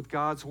alignment with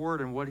God's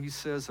Word and what He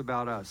says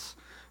about us.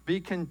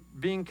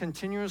 Being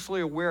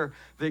continuously aware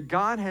that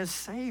God has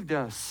saved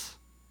us.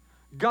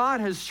 God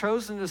has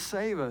chosen to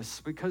save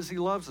us because He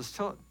loves us.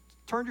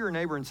 Turn to your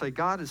neighbor and say,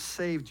 God has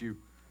saved you.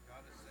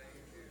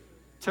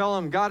 Tell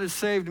him, God has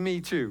saved me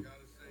too.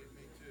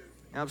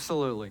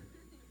 Absolutely.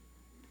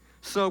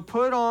 So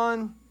put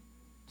on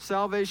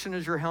salvation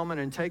as your helmet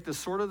and take the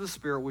sword of the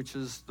Spirit, which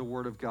is the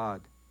Word of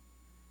God.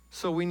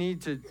 So we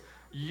need to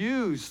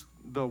use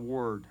the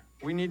Word.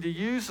 We need to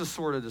use the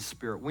sword of the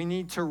Spirit. We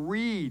need to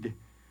read.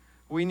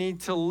 We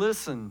need to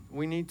listen.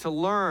 We need to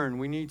learn.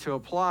 We need to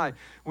apply.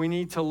 We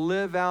need to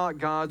live out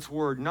God's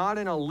Word, not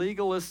in a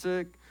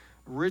legalistic,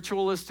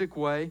 ritualistic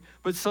way,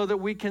 but so that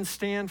we can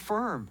stand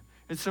firm.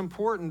 It's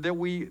important that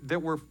we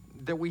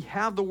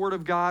have the Word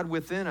of God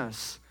within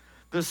us.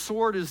 The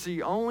sword is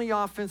the only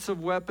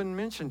offensive weapon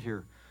mentioned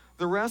here.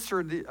 The rest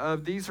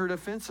of these are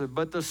defensive,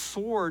 but the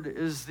sword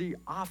is the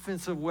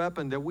offensive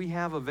weapon that we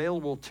have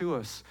available to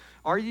us.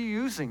 Are you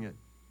using it?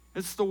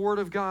 It's the Word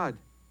of God.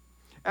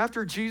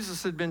 After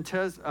Jesus had been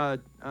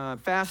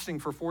fasting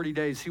for 40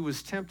 days, He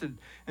was tempted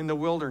in the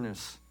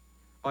wilderness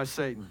by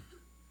Satan.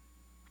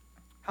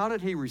 How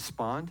did He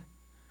respond?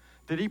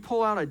 Did he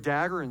pull out a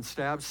dagger and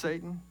stab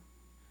Satan?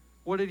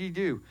 What did he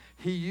do?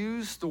 He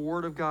used the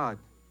word of God.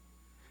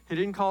 He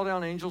didn't call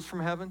down angels from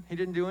heaven. He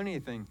didn't do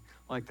anything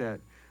like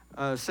that.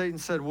 Satan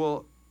said,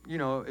 well,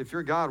 if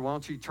you're God, why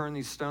don't you turn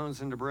these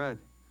stones into bread?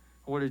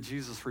 What did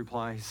Jesus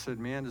reply? He said,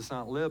 man does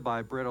not live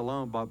by bread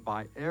alone, but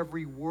by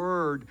every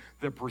word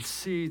that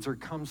proceeds or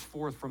comes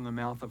forth from the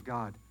mouth of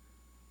God.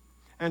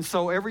 And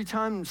so every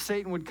time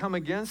Satan would come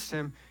against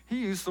him, he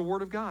used the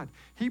word of God.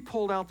 He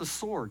pulled out the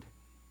sword,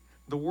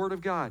 the word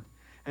of God,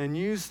 and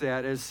used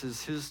that as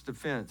his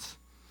defense.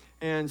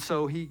 And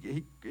so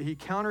he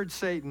countered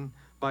Satan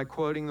by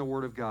quoting the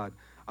word of God.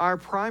 Our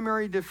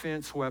primary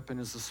defense weapon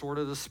is the sword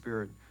of the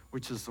Spirit,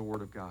 which is the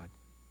word of God.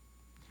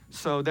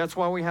 So that's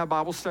why we have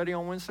Bible study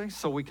on Wednesday,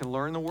 so we can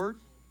learn the word.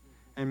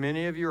 And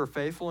many of you are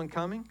faithful in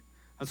coming.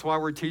 That's why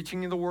we're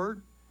teaching you the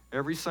word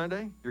every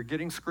Sunday. You're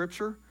getting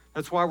scripture.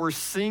 That's why we're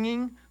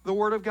singing the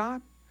word of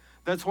God.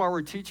 That's why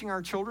we're teaching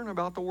our children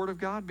about the word of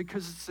God,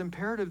 because it's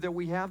imperative that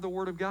we have the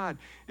word of God.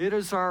 It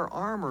is our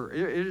armor.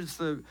 It is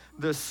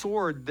the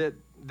sword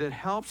that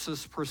helps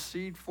us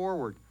proceed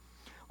forward.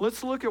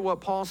 Let's look at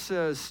what Paul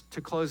says to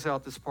close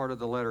out this part of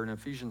the letter in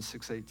Ephesians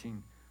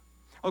 6:18.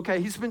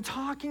 Okay, he's been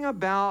talking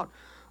about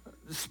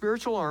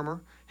spiritual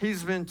armor.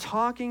 He's been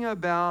talking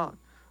about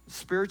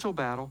spiritual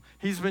battle.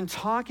 He's been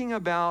talking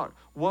about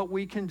what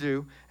we can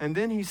do. And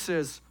then he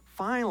says,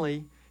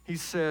 finally, he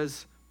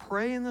says,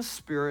 pray in the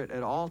Spirit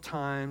at all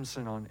times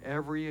and on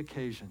every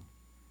occasion.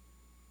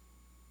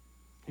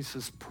 He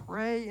says,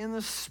 pray in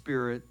the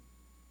Spirit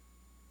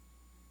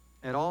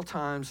at all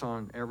times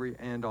on every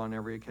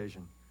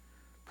occasion.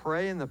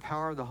 Pray in the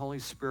power of the Holy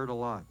Spirit a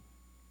lot.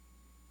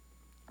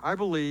 I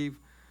believe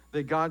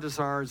that God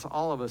desires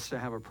all of us to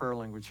have a prayer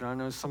language. And I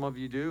know some of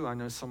you do. I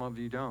know some of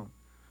you don't.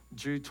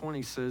 Jude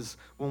 20 says,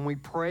 when we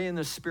pray in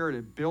the Spirit,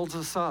 it builds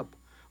us up.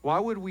 Why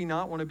would we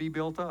not want to be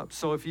built up?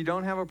 So if you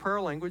don't have a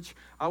prayer language,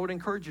 I would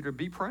encourage you to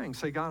be praying.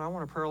 Say, God, I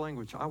want a prayer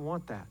language. I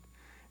want that.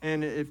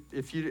 And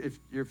if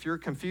you're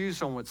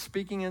confused on what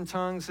speaking in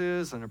tongues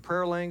is and a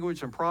prayer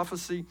language and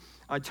prophecy,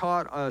 I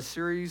taught a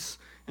series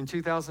in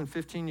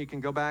 2015. You can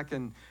go back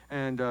and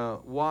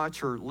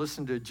watch or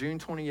listen to June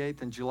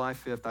 28th and July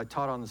 5th. I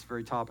taught on this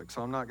very topic,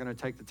 so I'm not going to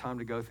take the time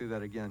to go through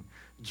that again.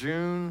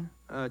 June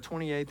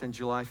 28th and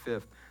July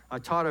 5th. I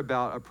taught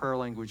about a prayer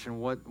language and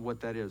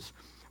what that is.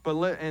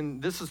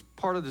 And this is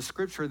part of the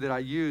scripture that I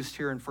used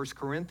here in 1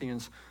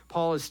 Corinthians.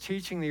 Paul is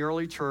teaching the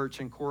early church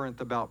in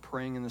Corinth about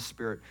praying in the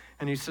Spirit.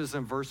 And he says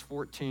in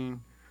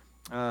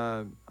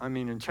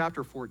in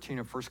chapter 14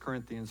 of 1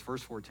 Corinthians,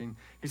 verse 14,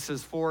 he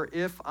says, for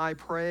if I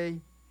pray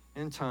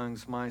in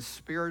tongues, my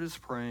spirit is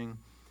praying,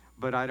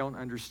 but I don't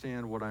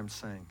understand what I'm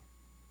saying.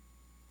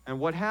 And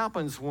what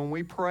happens when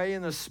we pray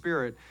in the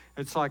Spirit,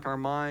 it's like our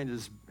mind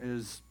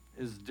is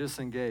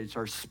disengaged.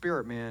 Our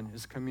spirit man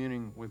is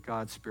communing with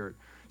God's Spirit.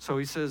 So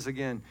he says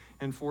again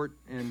in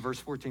verse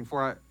 14,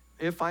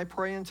 if I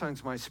pray in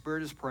tongues, my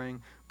spirit is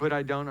praying, but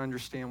I don't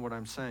understand what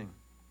I'm saying.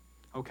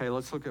 Okay,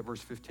 let's look at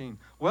verse 15.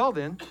 Well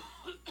then,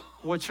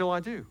 what shall I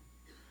do?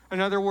 In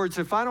other words,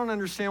 if I don't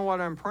understand what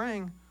I'm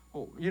praying,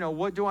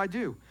 what do I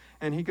do?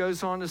 And he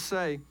goes on to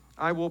say,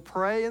 I will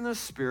pray in the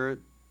Spirit,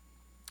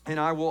 and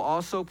I will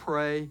also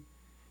pray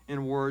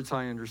in words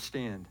I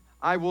understand.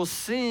 I will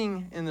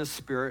sing in the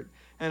Spirit,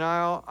 and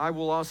I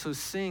will also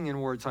sing in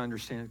words I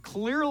understand.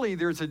 Clearly,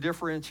 there's a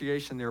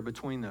differentiation there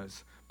between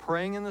those.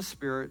 Praying in the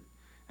Spirit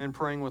and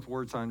praying with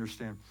words I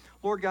understand.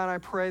 Lord God, I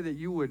pray that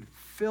you would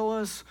fill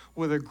us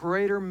with a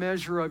greater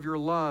measure of your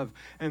love,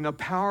 and the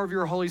power of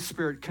your Holy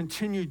Spirit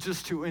continue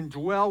just to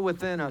indwell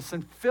within us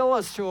and fill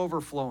us to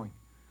overflowing.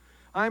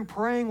 I'm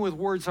praying with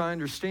words I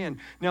understand.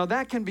 Now,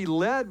 that can be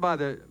led by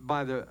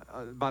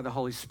the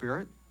Holy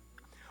Spirit.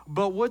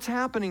 But what's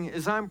happening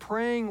is I'm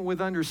praying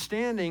with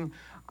understanding.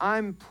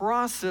 I'm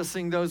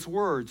processing those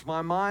words.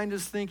 My mind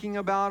is thinking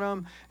about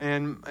them,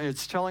 and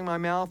it's telling my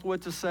mouth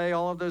what to say,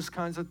 all of those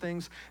kinds of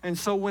things. And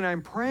so when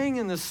I'm praying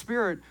in the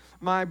Spirit,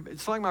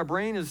 it's like my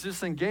brain is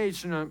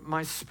disengaged, and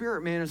my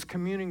spirit man is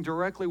communing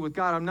directly with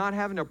God. I'm not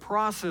having to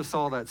process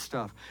all that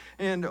stuff.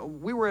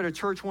 And we were at a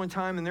church one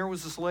time, and there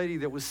was this lady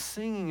that was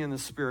singing in the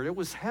Spirit. It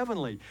was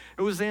heavenly.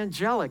 It was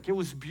angelic. It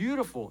was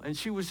beautiful. And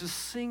she was just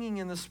singing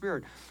in the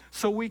Spirit.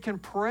 So we can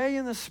pray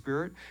in the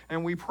Spirit,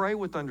 and we pray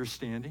with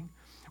understanding.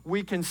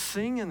 We can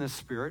sing in the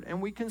Spirit,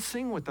 and we can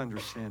sing with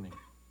understanding.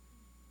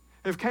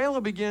 If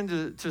Kayla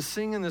began to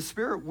sing in the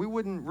Spirit, we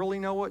wouldn't really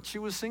know what she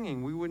was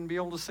singing. We wouldn't be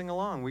able to sing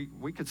along.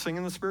 We could sing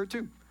in the Spirit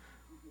too,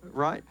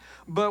 right?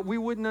 But we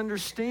wouldn't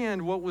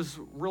understand what was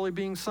really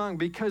being sung,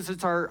 because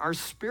it's our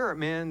spirit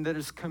man that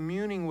is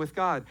communing with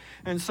God.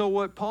 And so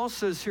what Paul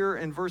says here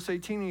in verse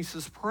 18, he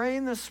says, pray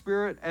in the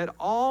Spirit at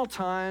all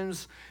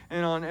times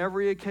and on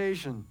every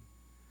occasion.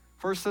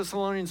 1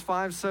 Thessalonians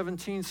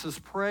 5:17 says,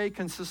 pray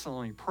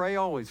consistently, pray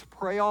always,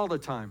 pray all the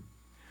time.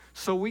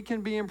 So we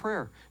can be in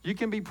prayer. You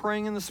can be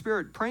praying in the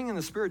Spirit. Praying in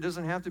the Spirit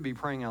doesn't have to be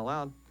praying out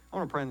loud. I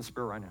want to pray in the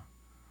Spirit right now.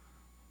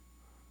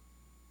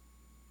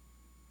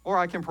 Or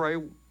I can pray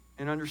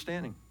in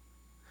understanding.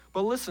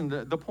 But listen,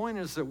 the point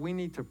is that we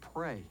need to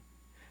pray.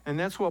 And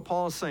that's what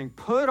Paul is saying.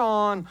 Put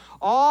on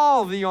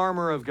all the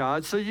armor of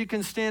God so you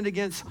can stand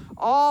against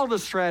all the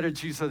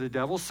strategies of the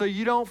devil, so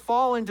you don't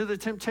fall into the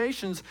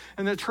temptations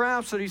and the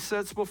traps that he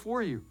sets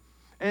before you.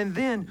 And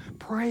then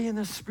pray in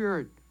the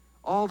Spirit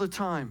all the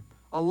time,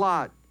 a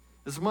lot,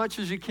 as much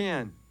as you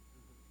can.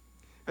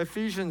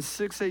 Ephesians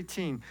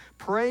 6:18,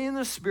 pray in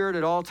the Spirit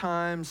at all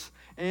times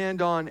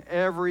and on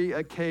every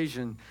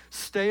occasion.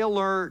 Stay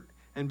alert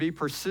and be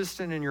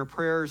persistent in your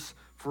prayers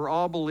for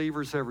all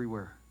believers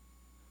everywhere.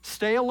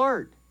 Stay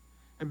alert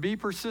and be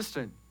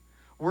persistent.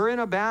 We're in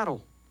a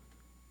battle.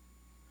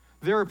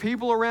 There are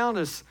people around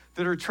us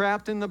that are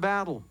trapped in the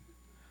battle.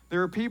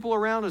 There are people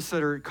around us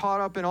that are caught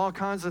up in all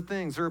kinds of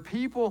things. There are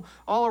people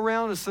all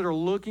around us that are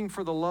looking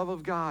for the love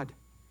of God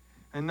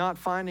and not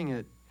finding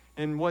it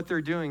in what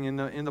they're doing in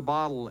the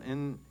bottle,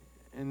 in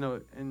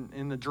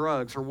the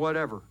drugs or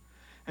whatever.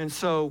 And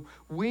so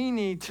we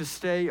need to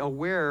stay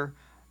aware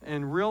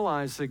and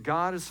realize that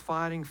God is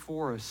fighting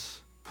for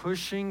us,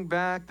 pushing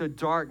back the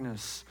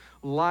darkness,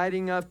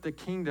 lighting up the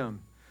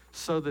kingdom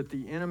so that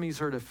the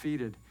enemies are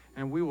defeated,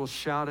 and we will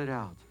shout it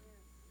out.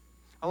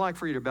 I'd like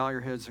for you to bow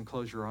your heads and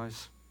close your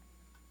eyes.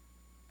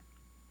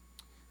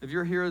 If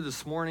you're here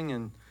this morning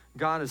and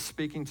God is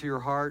speaking to your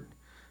heart,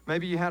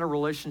 maybe you had a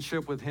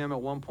relationship with him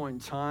at one point in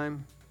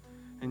time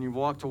and you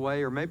walked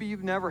away, or maybe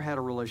you've never had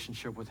a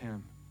relationship with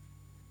him.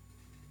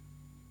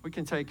 We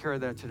can take care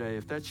of that today.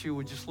 If that's you,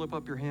 would you slip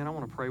up your hand? I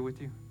want to pray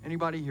with you.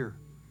 Anybody here?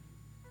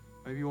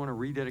 Maybe you want to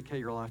rededicate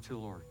your life to the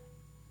Lord.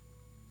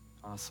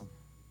 Awesome.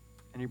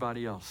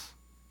 Anybody else?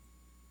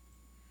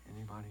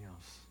 Anybody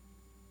else?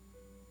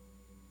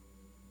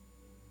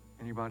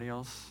 Anybody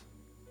else?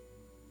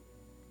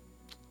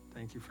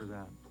 Thank you for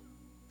that.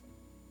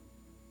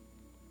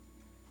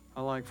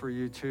 I'd like for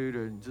you too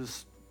to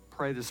just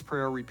pray this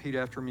prayer, repeat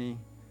after me.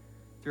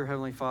 Dear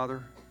Heavenly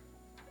Father,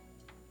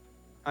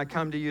 I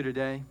come to you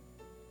today.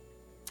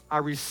 I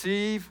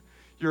receive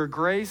your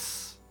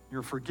grace,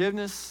 your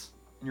forgiveness,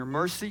 and your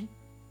mercy.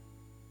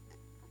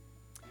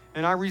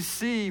 And I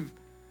receive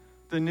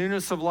the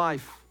newness of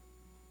life.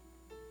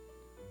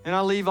 And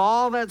I leave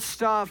all that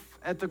stuff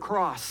at the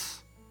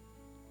cross.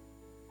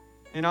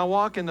 And I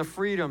walk in the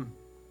freedom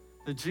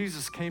that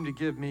Jesus came to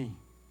give me.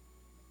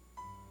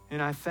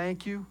 And I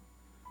thank you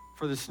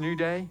for this new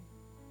day.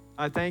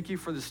 I thank you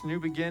for this new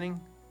beginning.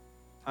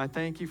 I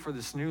thank you for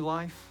this new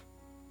life.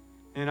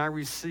 And I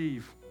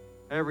receive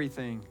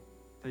everything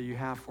that you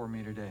have for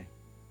me today.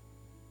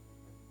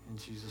 In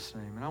Jesus'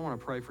 name. And I want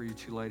to pray for you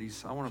two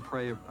ladies. I want to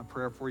pray a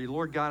prayer for you.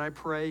 Lord God, I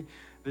pray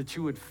that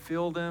you would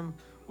fill them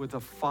with the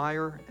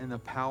fire and the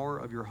power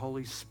of your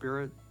Holy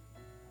Spirit.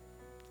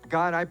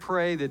 God, I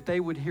pray that they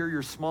would hear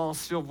your small,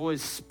 still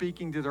voice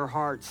speaking to their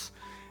hearts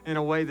in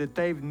a way that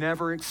they've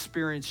never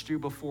experienced you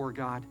before,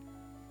 God.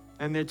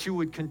 And that you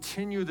would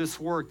continue this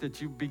work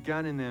that you've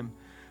begun in them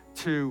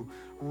to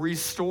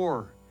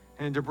restore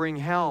and to bring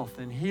health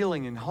and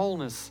healing and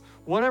wholeness,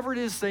 whatever it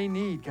is they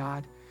need,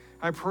 God.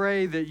 I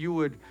pray that you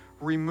would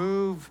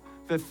remove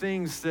the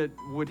things that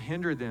would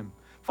hinder them.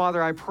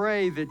 Father, I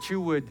pray that you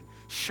would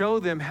show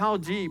them how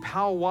deep,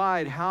 how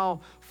wide,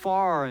 how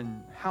far,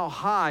 and how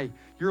high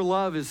your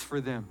love is for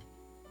them,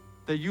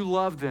 that you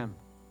love them,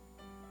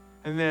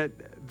 and that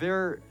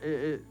their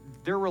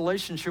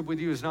relationship with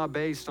you is not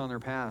based on their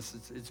past.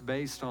 It's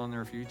based on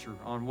their future,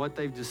 on what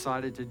they've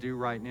decided to do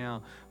right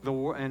now,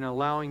 and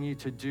allowing you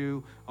to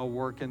do a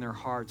work in their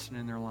hearts and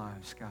in their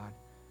lives, God.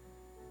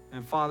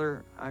 And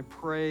Father, I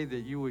pray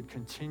that you would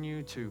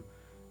continue to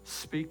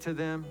speak to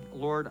them.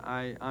 Lord,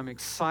 I'm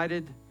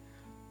excited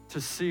to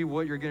see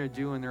what you're going to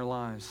do in their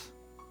lives,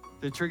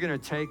 that you're going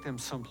to take them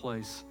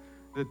someplace,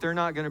 that they're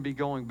not going to be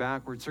going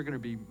backwards, they're going to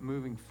be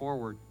moving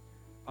forward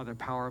by the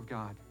power of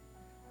God.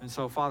 And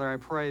so, Father, I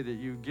pray that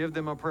you give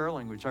them a prayer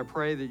language. I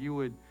pray that you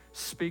would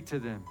speak to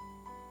them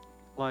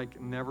like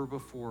never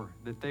before,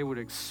 that they would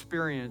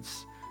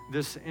experience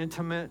this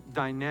intimate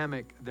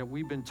dynamic that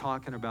we've been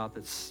talking about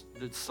that's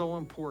so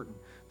important,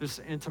 this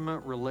intimate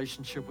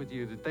relationship with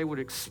you, that they would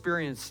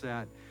experience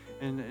that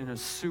in a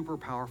super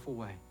powerful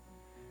way.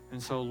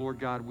 And so, Lord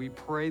God, we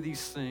pray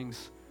these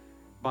things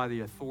by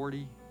the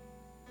authority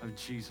of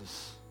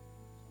Jesus.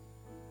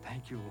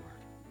 Thank you, Lord.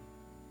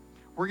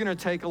 We're going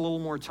to take a little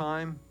more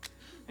time,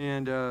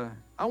 and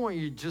I want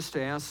you just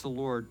to ask the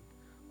Lord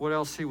what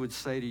else he would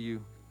say to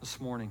you this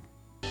morning.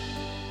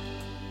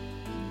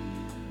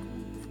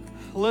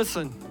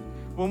 Listen,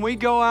 when we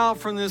go out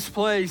from this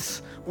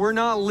place, we're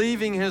not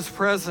leaving his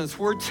presence.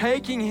 We're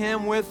taking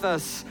him with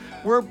us.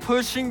 We're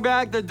pushing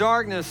back the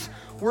darkness.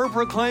 We're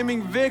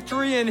proclaiming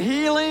victory and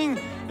healing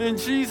in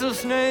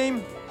Jesus'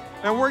 name.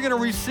 And we're going to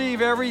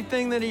receive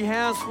everything that he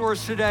has for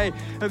us today.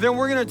 And then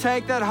we're going to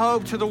take that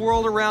hope to the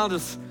world around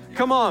us.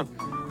 Come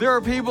on. There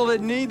are people that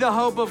need the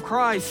hope of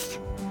Christ.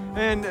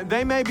 And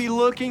they may be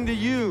looking to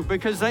you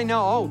because they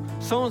know, oh,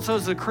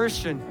 so-and-so's a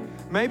Christian.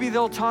 Maybe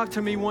they'll talk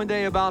to me one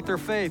day about their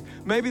faith.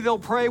 Maybe they'll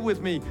pray with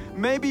me.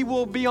 Maybe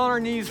we'll be on our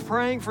knees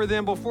praying for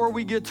them before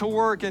we get to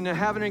work and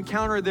have an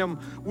encounter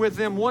with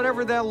them,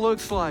 whatever that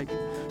looks like.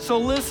 So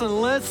listen,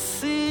 let's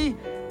see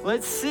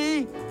Let's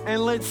see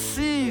and let's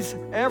seize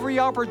every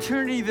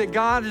opportunity that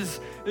God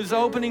is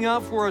opening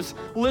up for us.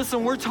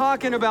 Listen, we're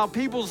talking about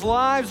people's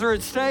lives are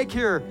at stake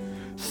here.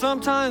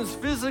 Sometimes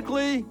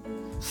physically,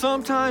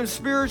 sometimes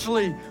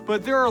spiritually,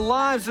 but there are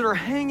lives that are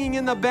hanging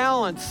in the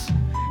balance.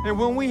 And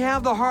when we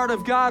have the heart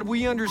of God,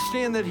 we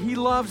understand that He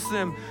loves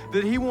them,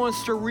 that He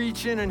wants to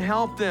reach in and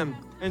help them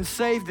and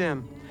save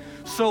them.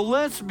 So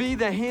let's be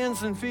the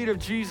hands and feet of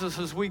Jesus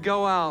as we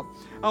go out.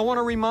 I want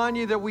to remind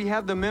you that we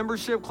have the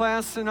membership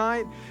class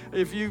tonight.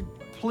 If you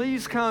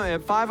please come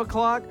at 5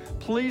 o'clock,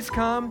 please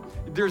come.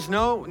 There's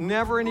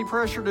never any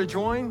pressure to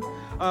join.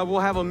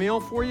 We'll have a meal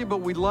for you, but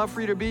we'd love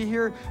for you to be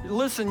here.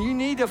 Listen, you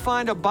need to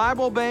find a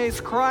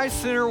Bible-based,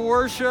 Christ-centered,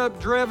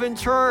 worship-driven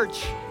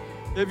church.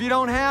 If you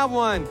don't have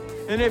one,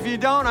 and if you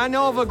don't, I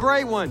know of a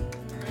great one.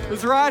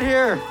 It's right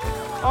here.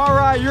 All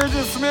right, you're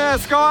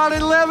dismissed. Go out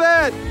and live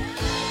it.